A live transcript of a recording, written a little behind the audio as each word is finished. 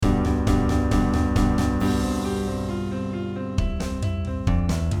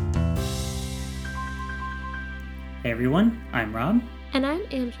everyone, I'm Rob, And I'm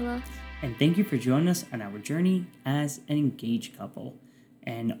Angela. and thank you for joining us on our journey as an engaged couple.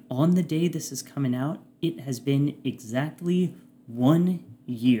 And on the day this is coming out, it has been exactly 1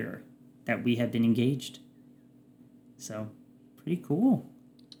 year that we have been engaged. So, pretty cool.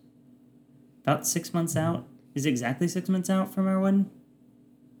 About 6 months out. Is it exactly 6 months out from our wedding?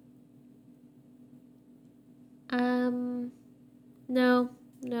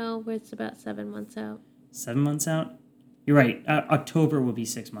 No, it's about 7 months out. 7 months out? You're right. October will be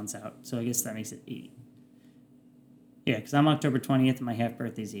 6 months out, so I guess that makes it 8. Yeah, because I'm October 20th and my half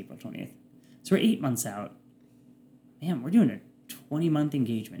birthday is April 20th. So we're 8 months out. Man, we're doing a 20-month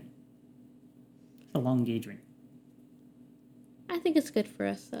engagement. It's a long engagement. I think it's good for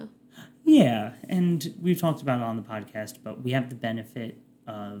us, though. Yeah, and we've talked about it on the podcast, but we have the benefit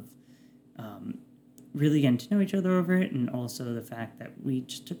of really getting to know each other over it, and also the fact that we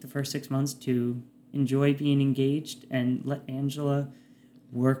just took the first 6 months to enjoy being engaged and let Angela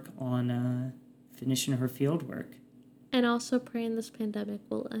work on finishing her field work. And also praying this pandemic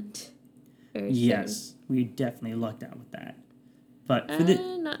will end very soon. Yes, we definitely lucked out with that. But for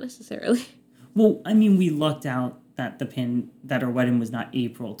not necessarily. Well, I mean, we lucked out that that our wedding was not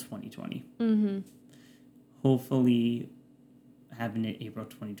April 2020. Mm-hmm. Hopefully, having it April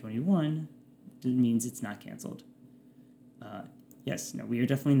 2021 means it's not canceled. Yes, no, we are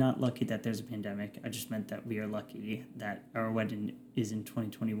definitely not lucky that there's a pandemic. I just meant that we are lucky that our wedding is in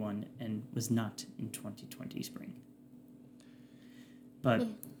 2021 and was not in 2020 spring. But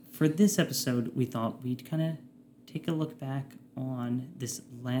for this episode, we thought we'd kind of take a look back on this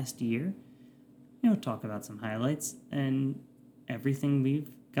last year, talk about some highlights and everything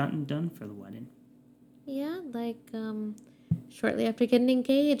we've gotten done for the wedding. Yeah, shortly after getting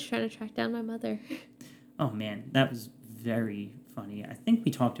engaged, trying to track down my mother. Oh man, that was very funny. I think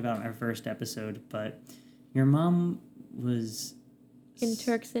we talked about in our first episode, but your mom was in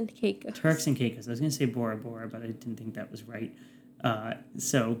Turks and Caicos. Turks and Caicos. I was going to say Bora Bora, but I didn't think that was right.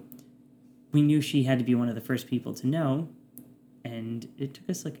 So we knew she had to be one of the first people to know, and it took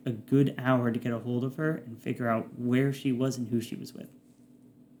us like a good hour to get a hold of her and figure out where she was and who she was with.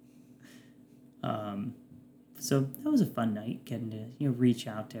 So that was a fun night, getting to reach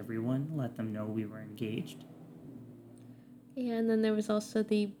out to everyone, let them know we were engaged. Yeah, and then there was also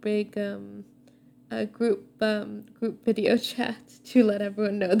the big group video chat to let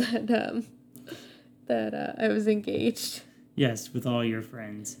everyone know that I was engaged. Yes, with all your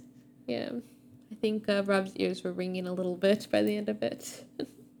friends. Yeah, I think Rob's ears were ringing a little bit by the end of it.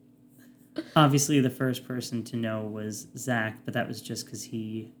 Obviously, the first person to know was Zach, but that was just because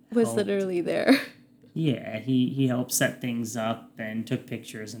he was literally there. Yeah, he helped set things up and took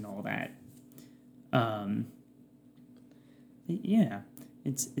pictures and all that. Yeah,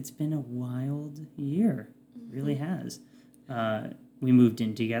 it's been a wild year. It really has. We moved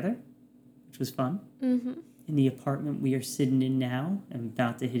in together, which was fun. Mm-hmm. In the apartment we are sitting in now, I'm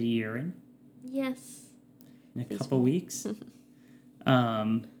about to hit a year in. Yes. In a couple weeks.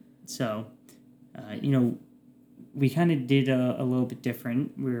 We kind of did a little bit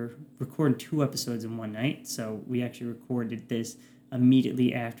different. We're recording 2 episodes in one night, so we actually recorded this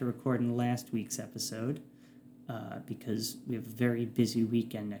immediately after recording last week's episode because we have a very busy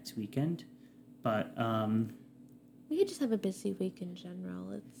weekend next weekend. But we could just have a busy week in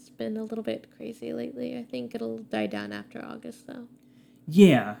general. It's been a little bit crazy lately. I think it'll die down after August, though.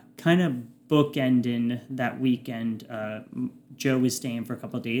 Yeah, kind of bookending that weekend. Joe is staying for a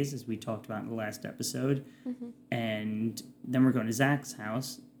couple of days, as we talked about in the last episode. Mm-hmm. And then we're going to Zach's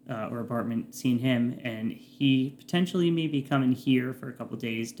house or apartment, seeing him. And he potentially may be coming here for a couple of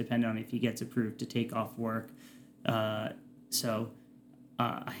days, depending on if he gets approved to take off work. So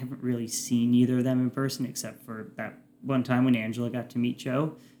I haven't really seen either of them in person, except for that one time when Angela got to meet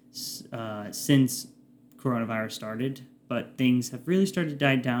Joe since coronavirus started. But things have really started to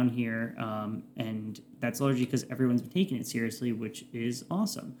die down here, and that's largely because everyone's been taking it seriously, which is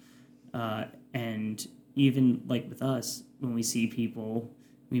awesome. And even like with us, when we see people,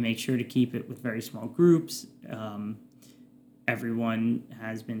 we make sure to keep it with very small groups. Everyone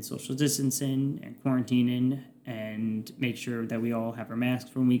has been social distancing and quarantining, and make sure that we all have our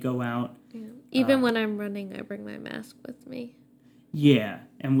masks when we go out. Yeah. Even when I'm running, I bring my mask with me. Yeah,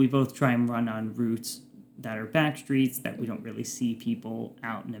 and we both try and run on routes that are back streets that we don't really see people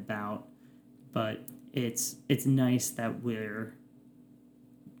out and about, but it's nice that we're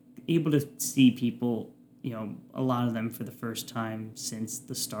able to see people, a lot of them for the first time since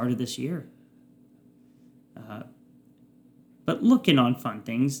the start of this year. But looking on fun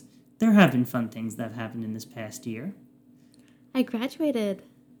things, there have been fun things that have happened in this past year. I graduated.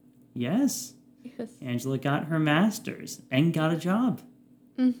 Yes. Yes. Angela got her master's and got a job.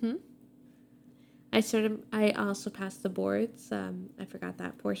 Mm-hmm. I also passed the boards. I forgot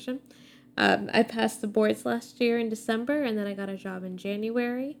that portion. I passed the boards last year in December, and then I got a job in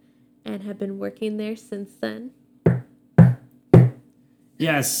January, and have been working there since then.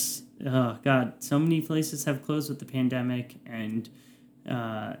 Yes. Oh, God. So many places have closed with the pandemic, and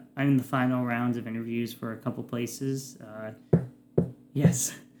I'm in the final rounds of interviews for a couple places.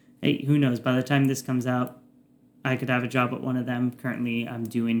 Yes. Hey, who knows? By the time this comes out, I could have a job at one of them. Currently, I'm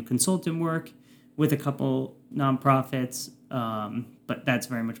doing consultant work with a couple nonprofits, but that's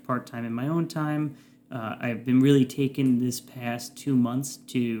very much part time in my own time. I've been really taking this past 2 months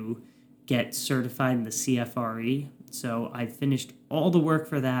to get certified in the CFRE. So I finished all the work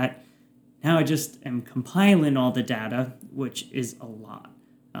for that. Now I just am compiling all the data, which is a lot.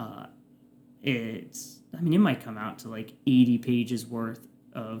 Uh, it might come out to like 80 pages worth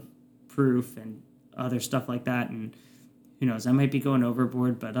of proof and other stuff like that. And who knows, I might be going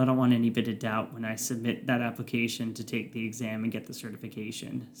overboard, but I don't want any bit of doubt when I submit that application to take the exam and get the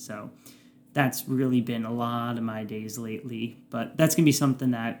certification. So that's really been a lot of my days lately. But that's going to be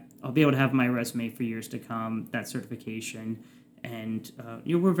something that I'll be able to have on my resume for years to come, that certification. And,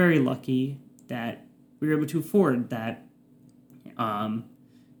 we're very lucky that we were able to afford that,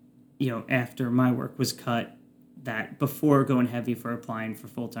 after my work was cut, that before going heavy for applying for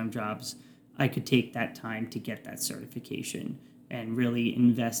full-time jobs, I could take that time to get that certification and really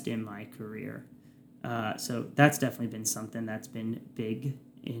invest in my career. So that's definitely been something that's been big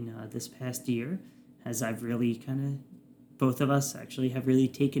in this past year, as I've really both of us actually have really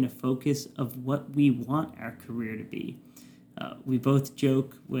taken a focus of what we want our career to be. We both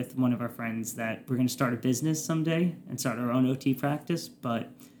joke with one of our friends that we're going to start a business someday and start our own OT practice, but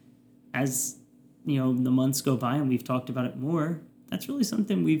as the months go by and we've talked about it more, that's really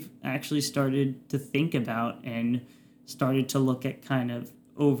something we've actually started to think about and started to look at kind of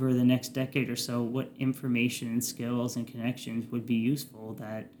over the next decade or so what information and skills and connections would be useful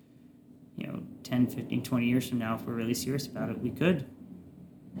that 10, 15, 20 years from now, if we're really serious about it, we could.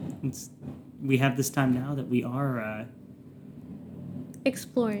 We have this time now that we are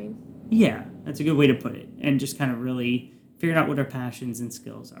exploring. Yeah, that's a good way to put it, and just kind of really figuring out what our passions and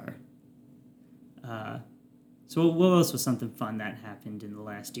skills are. So what else was something fun that happened in the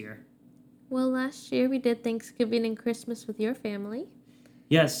last year? Well, last year we did Thanksgiving and Christmas with your family.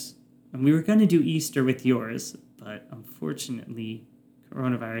 Yes, and we were going to do Easter with yours, but unfortunately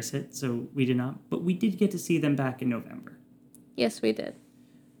coronavirus hit, so we did not. But we did get to see them back in November. Yes, we did.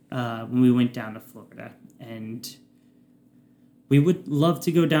 When we went down to Florida. And we would love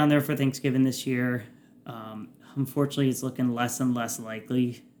to go down there for Thanksgiving this year. Unfortunately, it's looking less and less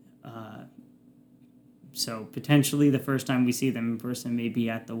likely. So potentially the first time we see them in person may be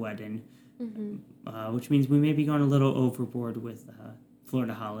at the wedding, which means we may be going a little overboard with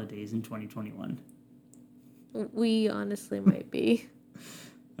Florida holidays in 2021. We honestly might be.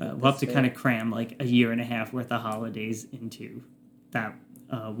 We'll have to kind of cram like a year and a half worth of holidays into that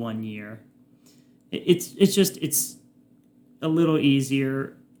 1 year. It's a little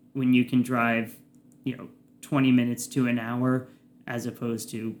easier when you can drive, 20 minutes to an hour as opposed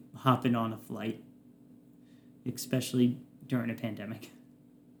to hopping on a flight, especially during a pandemic.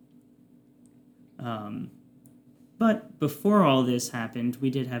 But before all this happened,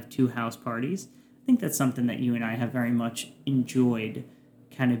 we did have 2 house parties. I think that's something that you and I have very much enjoyed,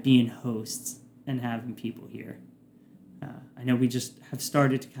 kind of being hosts and having people here. I know we just have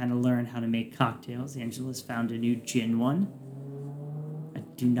started to kind of learn how to make cocktails. Angela's found a new gin one. I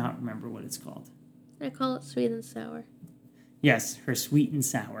do not remember what it's called. I call it sweet and sour. Yes, her sweet and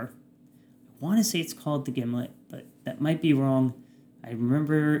sour. I want to say it's called the Gimlet, but that might be wrong. I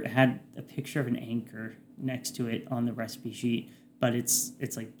remember it had a picture of an anchor next to it on the recipe sheet, but it's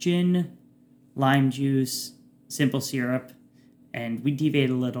like gin, lime juice, simple syrup, and we deviate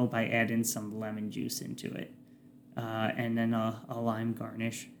a little by adding some lemon juice into it, and then a lime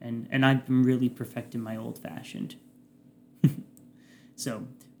garnish, and I've been really perfecting my old-fashioned. So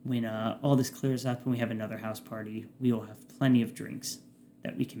when all this clears up and we have another house party, we will have plenty of drinks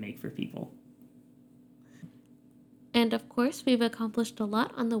that we can make for people. And of course, we've accomplished a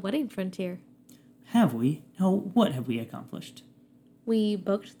lot on the wedding frontier. Have we? No, what have we accomplished? We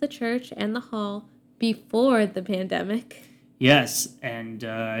booked the church and the hall before the pandemic. Yes, and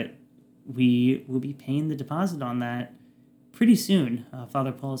we will be paying the deposit on that pretty soon.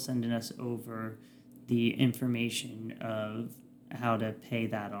 Father Paul is sending us over the information of how to pay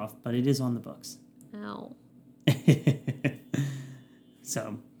that off, but it is on the books. Ow.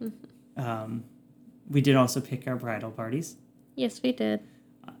 So, we did also pick our bridal parties. Yes, we did.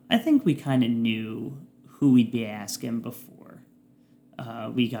 I think we kind of knew who we'd be asking before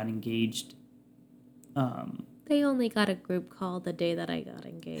we got engaged. They only got a group call the day that I got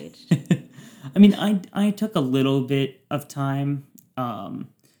engaged. I mean, I took a little bit of time.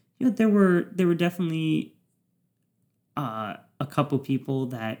 There were definitely a couple people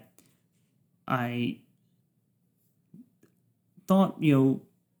that I thought,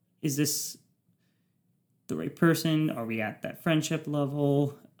 is this the right person? Are we at that friendship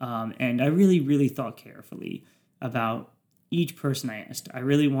level? And I really, really thought carefully about each person I asked. I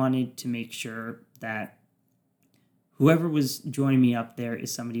really wanted to make sure that whoever was joining me up there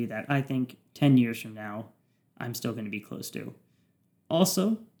is somebody that I think 10 years from now I'm still going to be close to.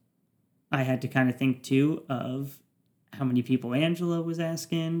 Also, I had to kind of think too of how many people Angela was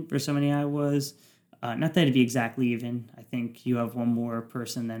asking versus how many I was. Not that it'd be exactly even. I think you have one more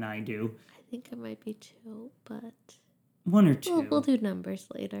person than I do. I think it might be 2, but One or two. we'll do numbers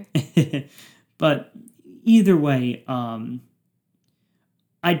later. But either way,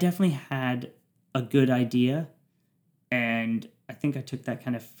 I definitely had a good idea. And I think I took that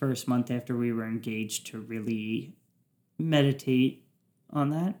kind of first month after we were engaged to really meditate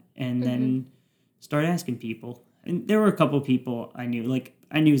on that and then start asking people. And there were a couple people I knew, like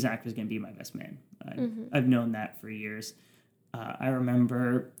I knew Zach was going to be my best man. I've known that for years. I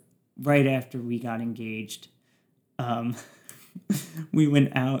remember right after we got engaged, we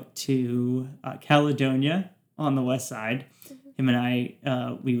went out to Caledonia on the west side. Him and I,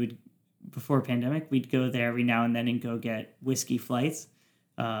 we would, before pandemic, we'd go there every now and then and go get whiskey flights.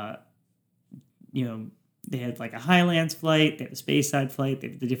 They had like a Highlands flight, they had a Speyside flight, they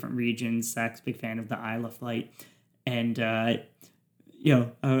had the different regions. Zach's a big fan of the Isla flight. And, I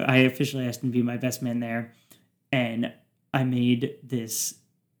officially asked him to be my best man there. And I made this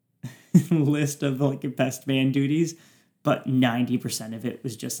list of like best man duties, but 90% of it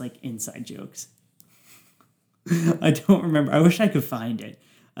was just like inside jokes. I don't remember. I wish I could find it.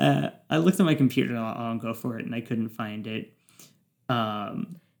 I looked at my computer on Go For It and I couldn't find it.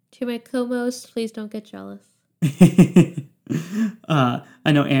 To my co-hosts, please don't get jealous. I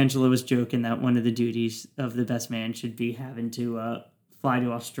know Angela was joking that one of the duties of the best man should be having to fly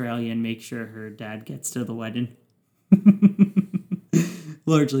to Australia and make sure her dad gets to the wedding.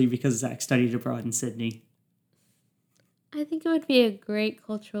 Largely because Zach studied abroad in Sydney. I think it would be a great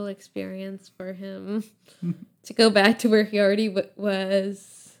cultural experience for him to go back to where he already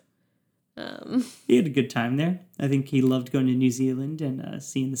was. He had a good time there. I think he loved going to New Zealand and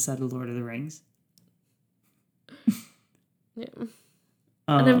seeing the set of Lord of the Rings. Yeah.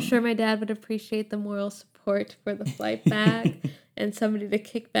 And I'm sure my dad would appreciate the moral support for the flight back and somebody to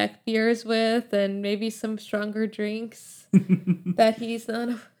kick back beers with and maybe some stronger drinks that he's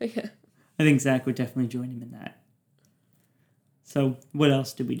not. Yeah. I think Zach would definitely join him in that. So what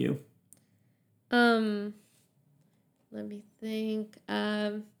else did we do? Let me think.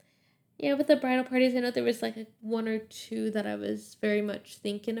 With the bridal parties, I know there was like one or two that I was very much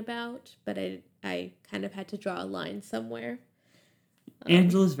thinking about, but I kind of had to draw a line somewhere.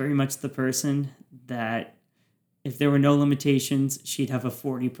 Angela's very much the person that if there were no limitations, she'd have a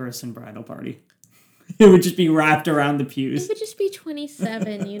 40-person bridal party. It would just be wrapped around the pews. It would just be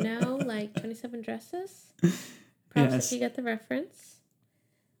 27, like 27 dresses. Perhaps Yes. if you get the reference.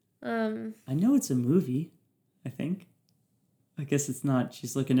 I know it's a movie, I think. I guess it's not.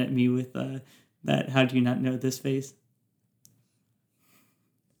 She's looking at me with that how do you not know this face?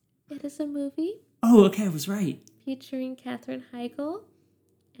 It is a movie. Oh, okay, I was right. Featuring Katherine Heigl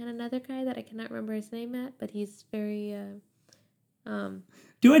and another guy that I cannot remember his name at, but he's very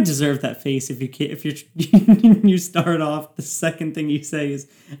Do I deserve that face if you you start off the second thing you say is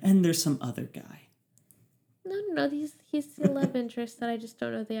and there's some other guy? No, he's the love interest that I just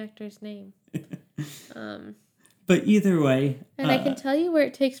don't know the actor's name. But either way, and I can tell you where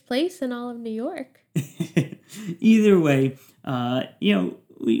it takes place in all of New York. Either way,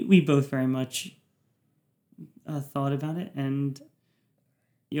 we both very much thought about it, and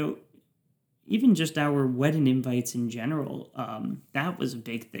even just our wedding invites in general, that was a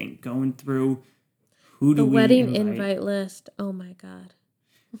big thing. Going through who do we invite. The wedding invite list. Oh my God.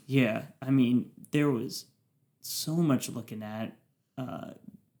 Yeah, I mean, there was so much looking at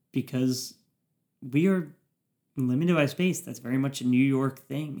because we are limited by space. That's very much a New York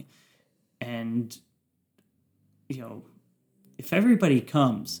thing, and if everybody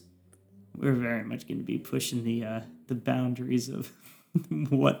comes, we're very much going to be pushing the boundaries of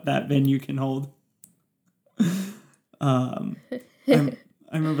what that venue can hold. I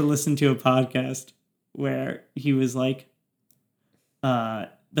remember listening to a podcast where he was like, the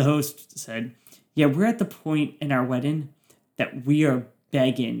host said, "Yeah, we're at the point in our wedding that we are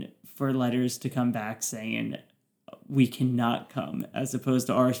begging for letters to come back saying we cannot come as opposed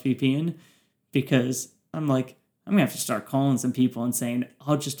to RSVPing, because I'm like, I'm going to have to start calling some people and saying,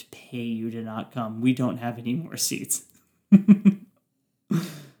 I'll just pay you to not come. We don't have any more seats.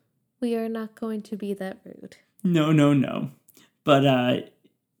 We are not going to be that rude. No. But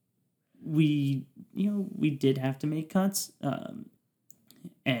we did have to make cuts.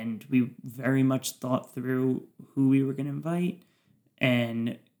 And we very much thought through who we were going to invite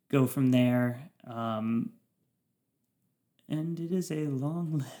and go from there. And it is a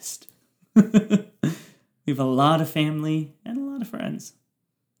long list. We have a lot of family and a lot of friends.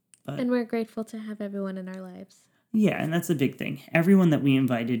 And we're grateful to have everyone in our lives. Yeah, and that's the big thing. Everyone that we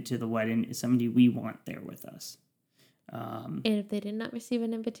invited to the wedding is somebody we want there with us. And if they did not receive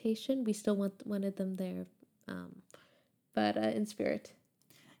an invitation, we still wanted them there, but in spirit.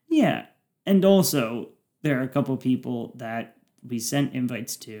 Yeah, and also there are a couple people that we sent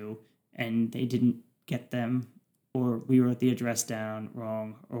invites to, and they didn't get them, or we wrote the address down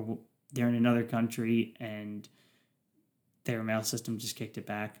wrong, or they're in another country and their mail system just kicked it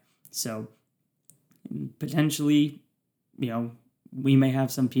back. So potentially, we may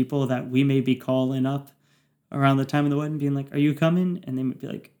have some people that we may be calling up around the time of the wedding being like, are you coming? And they might be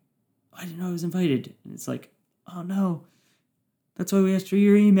like, I didn't know I was invited. And it's like, oh no, that's why we asked for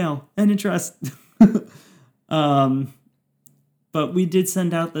your email and address. But we did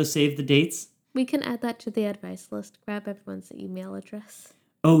send out those save the dates. We can add that to the advice list. Grab everyone's email address.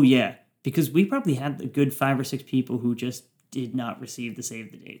 Oh yeah, because we probably had a good 5 or 6 people who just did not receive the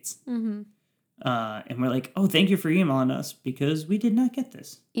save the dates. Mm-hmm. And we're like, oh, thank you for emailing us because we did not get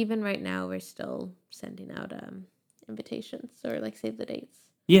this. Even right now, we're still sending out invitations or like save the dates.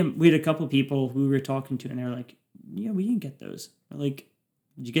 Yeah, we had a couple people who we were talking to, and they're like, yeah, we didn't get those. We're like,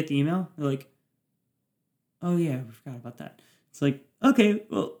 did you get the email? They're like, oh yeah, we forgot about that. It's like, okay,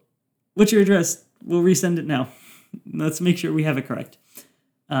 well, what's your address? We'll resend it now. Let's make sure we have it correct.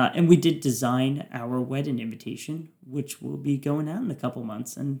 And we did design our wedding invitation, which will be going out in a couple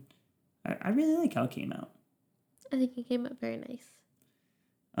months, and I really like how it came out. I think it came out very nice.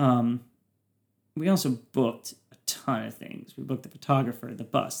 We also booked a ton of things. We booked the photographer, the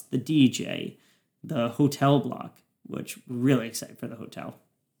bus, the DJ, the hotel block, which we're really excited for the hotel.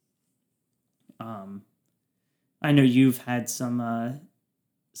 I know you've had some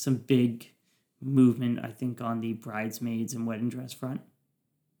big movement, I think, on the bridesmaids and wedding dress front.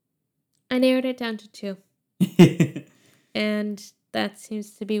 I narrowed it down to 2. And that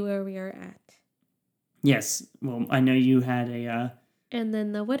seems to be where we are at. Yes. Well, I know you had a... And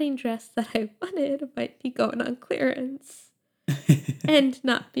then the wedding dress that I wanted might be going on clearance. And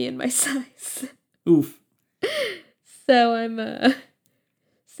not be in my size. Oof. So I'm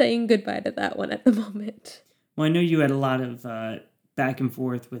saying goodbye to that one at the moment. Well, I know you had a lot of back and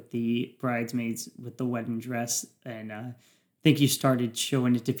forth with the bridesmaids with the wedding dress, and I think you started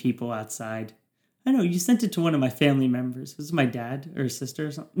showing it to people outside. I know, you sent it to one of my family members. Was it my dad or sister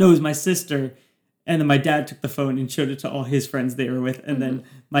or something? No, it was my sister, and then my dad took the phone and showed it to all his friends they were with, and then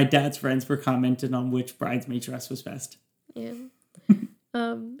my dad's friends were commenting on which bridesmaid dress was best. Yeah.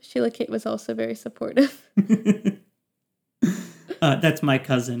 Sheila Kate was also very supportive. That's my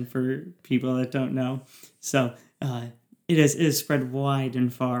cousin, for people that don't know. So it is spread wide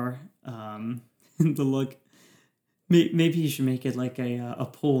and far. The look. Maybe you should make it like a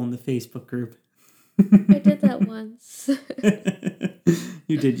poll in the Facebook group. I did that once.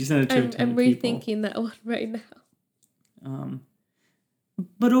 You did. You sent it to a ton I'm of rethinking people. that one right now.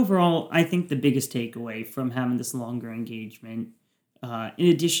 But overall, I think the biggest takeaway from having this longer engagement, in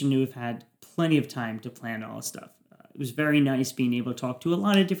addition to have had plenty of time to plan all this stuff, it was very nice being able to talk to a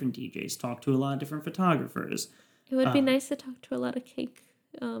lot of different DJs, talk to a lot of different photographers. It would be nice to talk to a lot of cake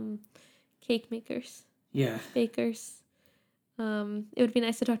makers. Yeah. Bakers. It would be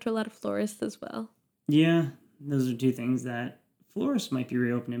nice to talk to a lot of florists as well. Yeah, those are 2 things that florists might be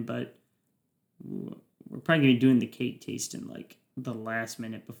reopening, but we're probably going to be doing the cake tasting like the last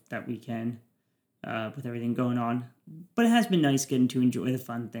minute that we can with everything going on. But it has been nice getting to enjoy the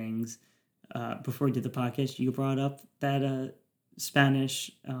fun things. Before we did the podcast, you brought up that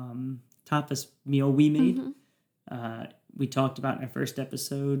Spanish tapas meal we made. Mm-hmm. We talked about in our first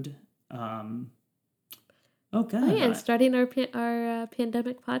episode. And starting our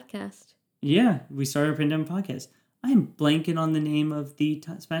pandemic podcast. Yeah, we started our pandemic podcast. I'm blanking on the name of the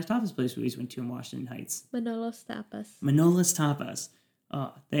Spanish tapas place we went to in Washington Heights. Manolo's Tapas. Manolo's Tapas.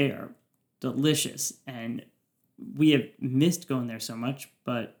 They are delicious, and we have missed going there so much,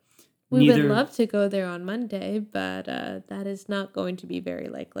 but we would love to go there on Monday, but that is not going to be very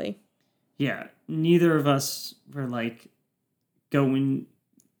likely. Yeah, neither of us were like going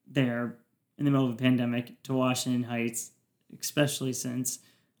there in the middle of a pandemic to Washington Heights, especially since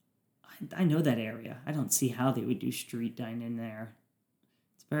I know that area. I don't see how they would do street dining there.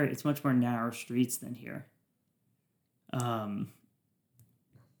 It's much more narrow streets than here.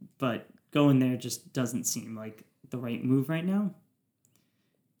 But going there just doesn't seem like the right move right now.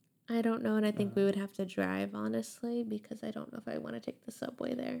 I don't know, and I think we would have to drive, honestly, because I don't know if I want to take the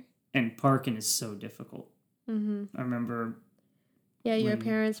subway there. And parking is so difficult. Mm-hmm. I remember... Yeah, your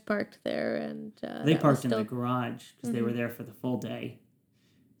parents parked there, and... they parked in the garage, because they were there for the full day.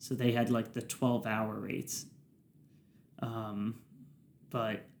 So they had, like, the 12-hour rates.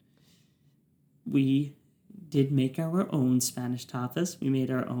 But we did make our own Spanish tapas. We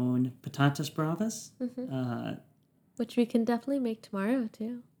made our own patatas bravas. Mm-hmm. Which we can definitely make tomorrow,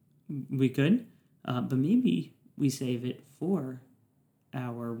 too. We could, but maybe we save it for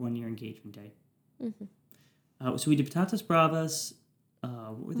our 1-year engagement day. Mm-hmm. So we did patatas bravas.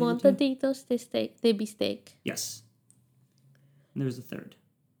 What were Montaditos de bistec. Yes. And there was a third.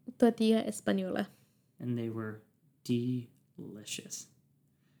 Tortilla española. And they were delicious.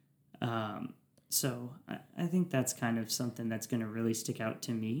 So I think that's kind of something that's going to really stick out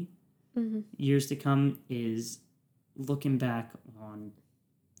to me. Mm-hmm. Years to come is looking back on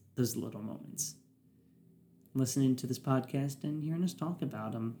those little moments. Listening to this podcast and hearing us talk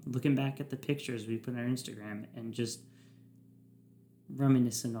about them. Looking back at the pictures we put on our Instagram and just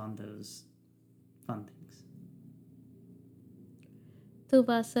reminiscing on those fun things. Tú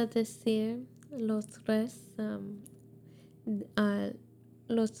vas a decir los tres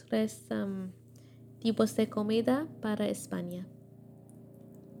tipos de comida para España.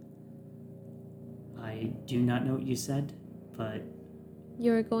 I do not know what you said, but...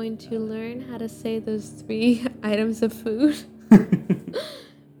 You're going to learn how to say those 3 items of food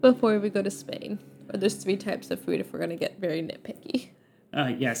before we go to Spain. Or there's 3 types of food if we're going to get very nitpicky.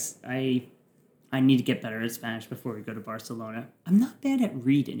 Yes, I need to get better at Spanish before we go to Barcelona. I'm not bad at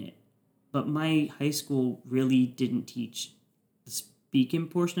reading it, but my high school really didn't teach the speaking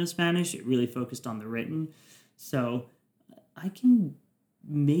portion of Spanish. It really focused on the written. So I can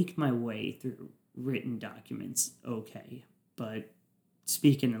make my way through written documents okay, but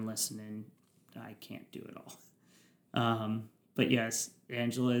speaking and listening, I can't do it all. But yes,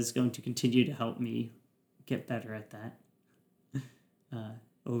 Angela is going to continue to help me get better at that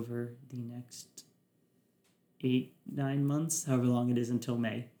over the next 8-9 months, however long it is until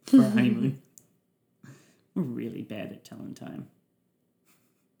May for our honeymoon. We're really bad at telling time.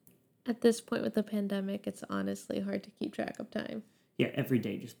 At this point with the pandemic, it's honestly hard to keep track of time. Yeah, every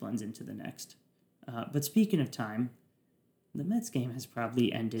day just blends into the next. But speaking of time, the Mets game has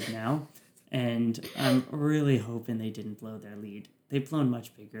probably ended now, and I'm really hoping they didn't blow their lead. They've blown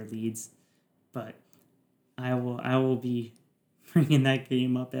much bigger leads, but I will be bringing that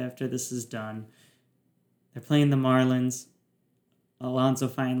game up after this is done. They're playing the Marlins. Alonso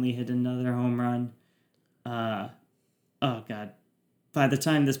finally hit another home run. Oh, God. By the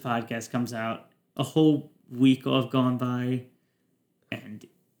time this podcast comes out, a whole week will have gone by, and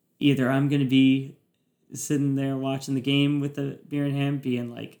either I'm going to be sitting there watching the game with a beer in hand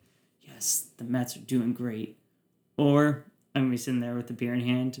being like, yes, the Mets are doing great, or I'm going to be sitting there with a beer in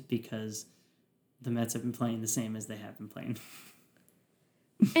hand because the Mets have been playing the same as they have been playing.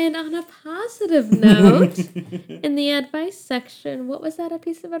 And on a positive note, in the advice section, what was that a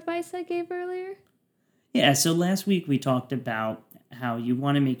piece of advice I gave earlier? Yeah, so last week we talked about how you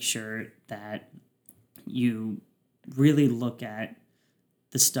want to make sure that you really look at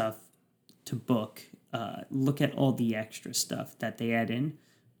the stuff to book, look at all the extra stuff that they add in.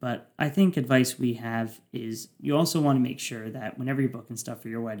 But I think advice we have is you also want to make sure that whenever you're booking stuff for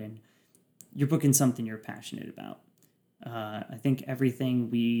your wedding, you're booking something you're passionate about. I think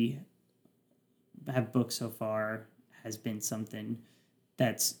everything we have booked so far has been something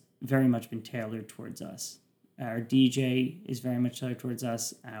that's very much been tailored towards us. Our DJ is very much tailored towards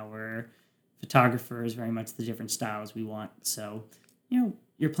us. Our photographer is very much the different styles we want. So,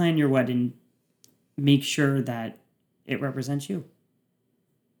 you're planning your wedding, make sure that it represents you.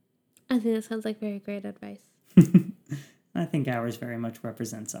 I think that sounds like very great advice. I think ours very much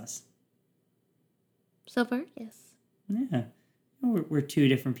represents us. So far, yes. Yeah. We're 2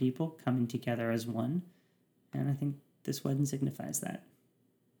 different people coming together as one. And I think this wedding signifies that.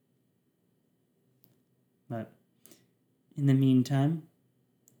 But in the meantime,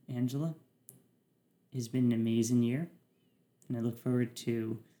 Angela, it's been an amazing year. And I look forward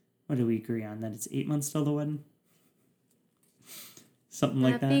to, what do we agree on? That it's 8 months till the wedding? Something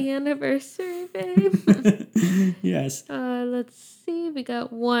like that. Happy anniversary, babe. Yes. Let's see. We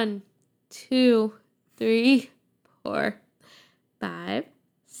got 1, 2, 3, 4, 5,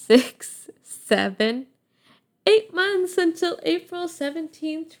 6, 7, 8 months until April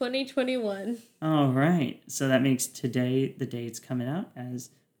 17th, 2021. All right. So that makes today, the day it's coming out,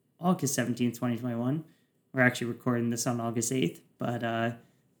 as August 17th, 2021. We're actually recording this on August 8th, but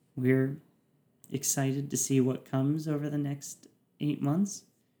we're excited to see what comes over the next 8 months.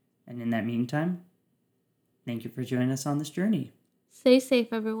 And in that meantime, thank you for joining us on this journey. Stay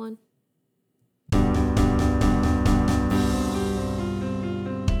safe, everyone.